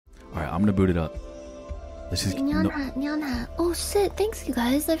Alright, I'm gonna boot it up. Let's just Nyan hat. Oh shit, thanks you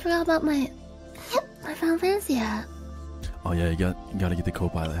guys. I forgot about my Final Fantasy hat. Oh yeah, you gotta get the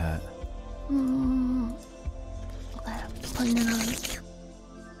co-pilot hat. Okay, putting it on.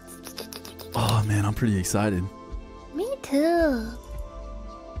 Oh man, I'm pretty excited. Me too.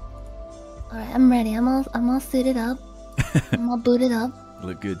 Alright, I'm ready. I'm all suited up. I'm all booted up. You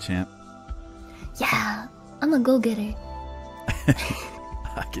look good, champ. Yeah, I'm a go-getter.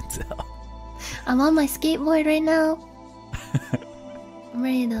 I can tell. I'm on my skateboard right now. I'm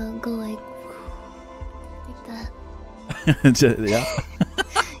ready to go like that. Yeah.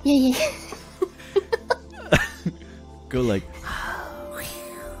 Yeah. Go like.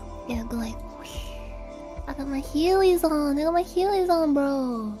 Yeah, go like. I got my heelys on. I got my heelys on,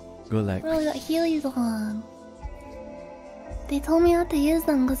 bro. Go like. Bro, I got heelys on. They told me not to use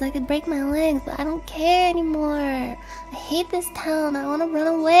them because I could break my legs, but I don't care anymore. I hate this town. I want to run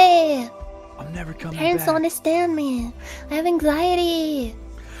away. I'm never coming Parents back. don't understand me. I have anxiety.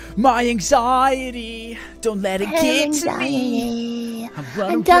 My anxiety. Don't let it get to me.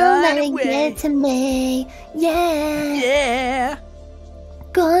 Don't let it get to me. Yeah. Yeah.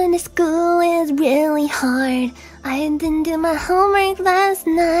 Going to school is really hard. I didn't do my homework last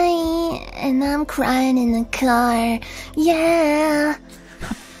night, and I'm crying in the car. Yeah.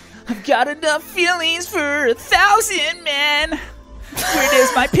 I've got enough feelings for 1,000 men. Where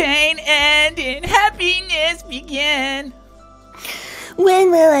does my pain end and happiness begin?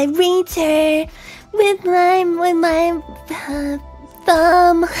 When will I reach her with my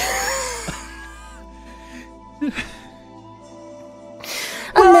thumb?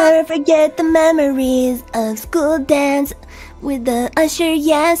 I'll never forget the memories of school dance with the Usher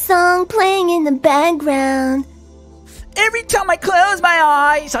Yeah song playing in the background. Every time I close my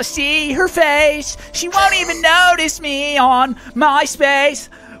eyes, I see her face. She won't even notice me on MySpace.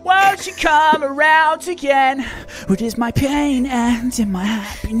 Won't you come around again? Where does my pain end and my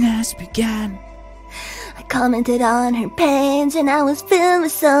happiness begin? I commented on her page and I was filled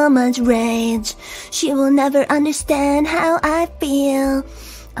with so much rage. She will never understand how I feel.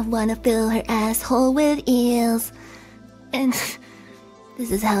 I wanna fill her asshole with eels. And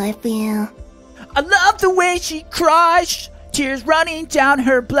this is how I feel. I love the way she cries, tears running down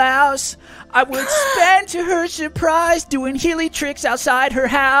her blouse. I would spend to her surprise doing heely tricks outside her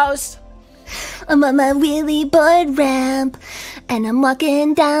house. I'm on my wheelie board ramp and I'm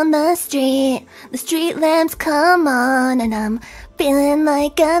walking down the street. The street lamps come on and I'm feeling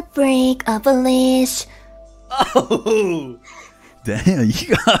like a freak off a leash. Oh, damn,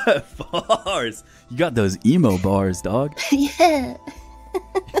 you got bars. You got those emo bars, dog. Yeah.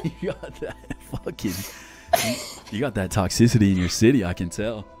 You got that fucking... You got that toxicity in your city, I can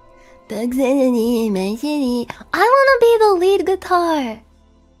tell. Toxicity in my city. I wanna be the lead guitar.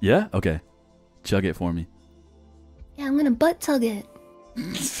 Yeah? Okay. Chug it for me. Yeah, I'm gonna butt tug it.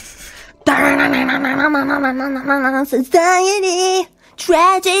 Society,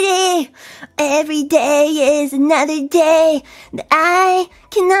 tragedy. Every day is another day that I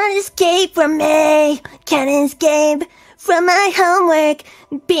cannot escape from me. Can't escape from my homework.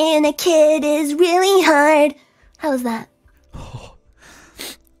 Being a kid is really hard. How was that?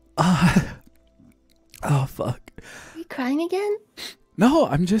 Oh, fuck. Are you crying again? No,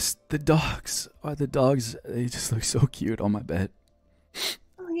 I'm just... The dogs, they just look so cute on my bed.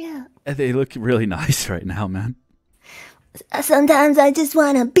 Oh, yeah. And they look really nice right now, man. Sometimes I just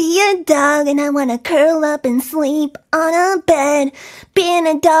wanna be a dog and I wanna curl up and sleep on a bed. Being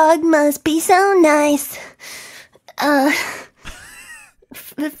a dog must be so nice.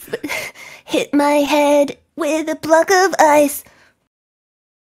 Hit my head with a block of ice.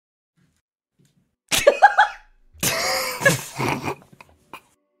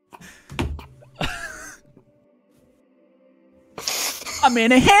 I'm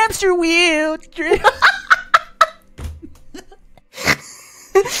in a hamster wheel.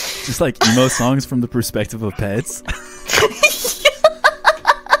 Just like emo songs from the perspective of pets.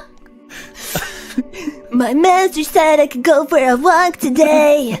 My master said I could go for a walk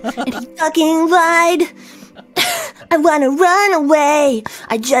today, and he fucking lied. I wanna run away.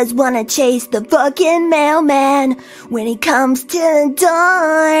 I just wanna chase the fucking mailman when he comes to the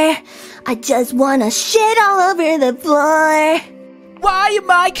door. I just wanna shit all over the floor. Why am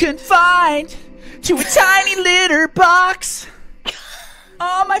I confined to a tiny litter box?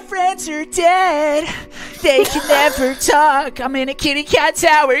 All my friends are dead. They can never talk. I'm in a kitty cat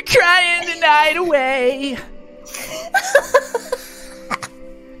tower crying the night away.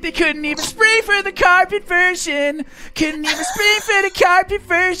 They couldn't even spray for the carpet version. Couldn't even spray for the carpet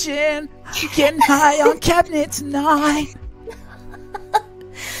version. I'm getting high on cabinet tonight.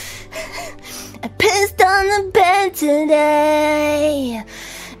 I pissed on the bed today,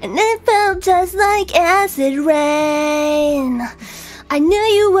 and it felt just like acid rain. I knew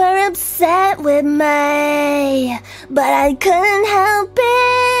you were upset with me, but I couldn't help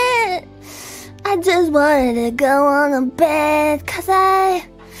it. I just wanted to go on the bed, 'cause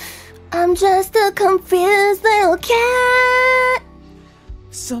I'm just a confused little cat.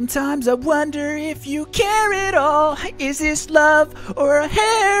 Sometimes I wonder if you care at all. Is this love or a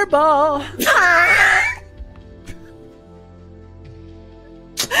hairball?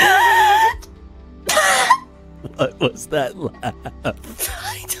 What was that laugh? I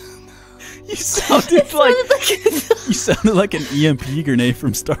don't know. You sounded like an EMP grenade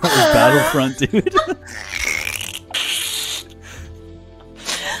from Star Wars Battlefront, dude.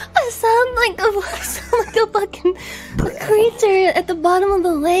 I sound like a fucking creature at the bottom of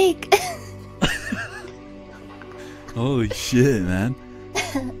the lake. Holy shit, man.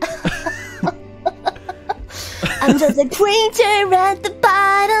 I'm just a creature at the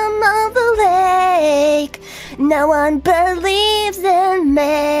bottom of the lake. No one believes in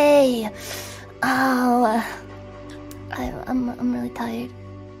me. Oh, I'm really tired.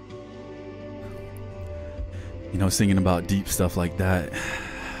 You know, singing about deep stuff like that,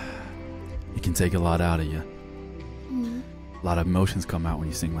 it can take a lot out of you. A lot of emotions come out when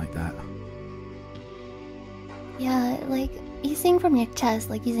you sing like that. Yeah, like you sing from your chest,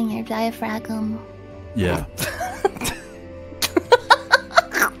 like using your diaphragm. Yeah.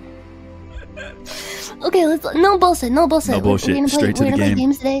 Okay, no bullshit. No bullshit. We're gonna Straight to the play game.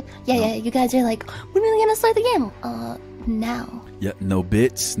 games today. Yeah. You guys are like, when are we gonna start the game? Now. Yeah, no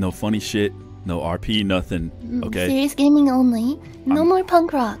bits, no funny shit, no RP, nothing. Okay. Serious gaming only. No more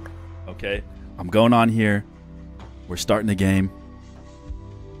punk rock. Okay. I'm going on here. We're starting the game.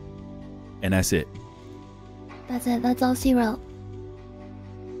 And that's it. That's it. That's all she wrote.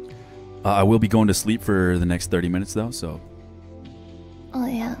 I will be going to sleep for the next 30 minutes though, so. Oh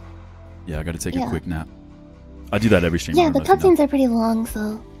yeah. Yeah, I gotta take a quick nap. I do that every stream. Yeah, the cutscenes are pretty long,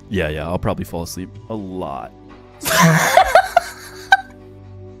 so. Yeah, I'll probably fall asleep a lot.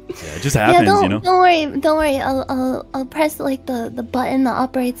 Yeah, it just happens, you know. Don't worry. I'll press like the button that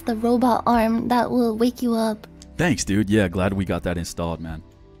operates the robot arm that will wake you up. Thanks, dude. Yeah, glad we got that installed, man.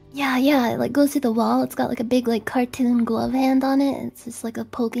 Yeah. It like goes to the wall. It's got like a big like cartoon glove hand on it. It's just like a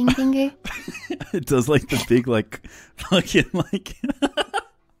poking finger. It does like the big like fucking like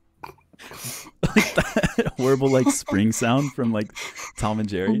like that horrible like spring sound from like Tom and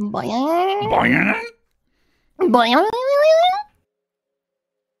Jerry. Boing. Boing.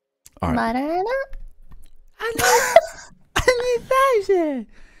 All right.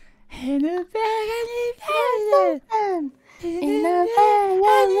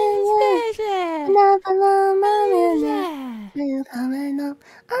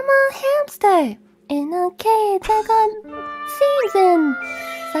 I'm a hamster in a cage. I got seeds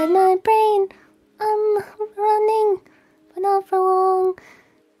inside my brain. I'm running, but not for long.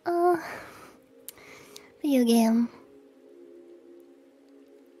 Video game.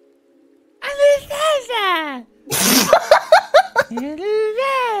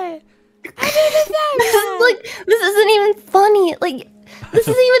 This isn't even funny. Like, this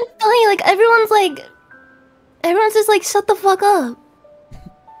isn't even funny. Like, everyone's just like, shut the fuck up.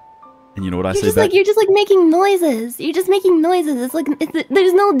 And you know what I say back? You're just like making noises. You're just making noises. It's like,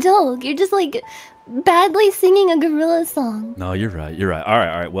 there's no joke. You're just like badly singing a gorilla song. No, you're right. All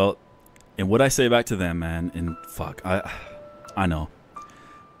right. Well, and what I say back to them, man, and fuck, I know.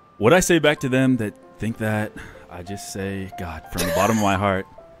 What I say back to them that think that, I just say, God, from the bottom of my heart.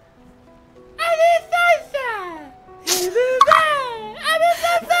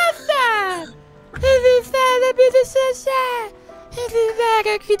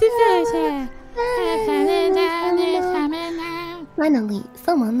 Finally,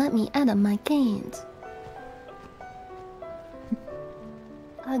 someone let me out of my cage.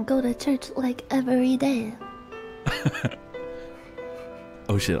 I go to church like every day.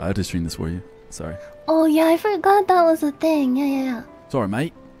 Oh shit, I had to stream this for you. Sorry. Oh yeah, I forgot that was a thing. Yeah. Sorry,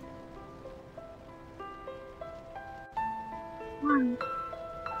 mate.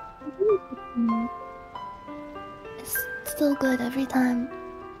 It's still good every time.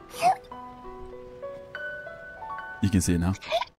 You can see it now.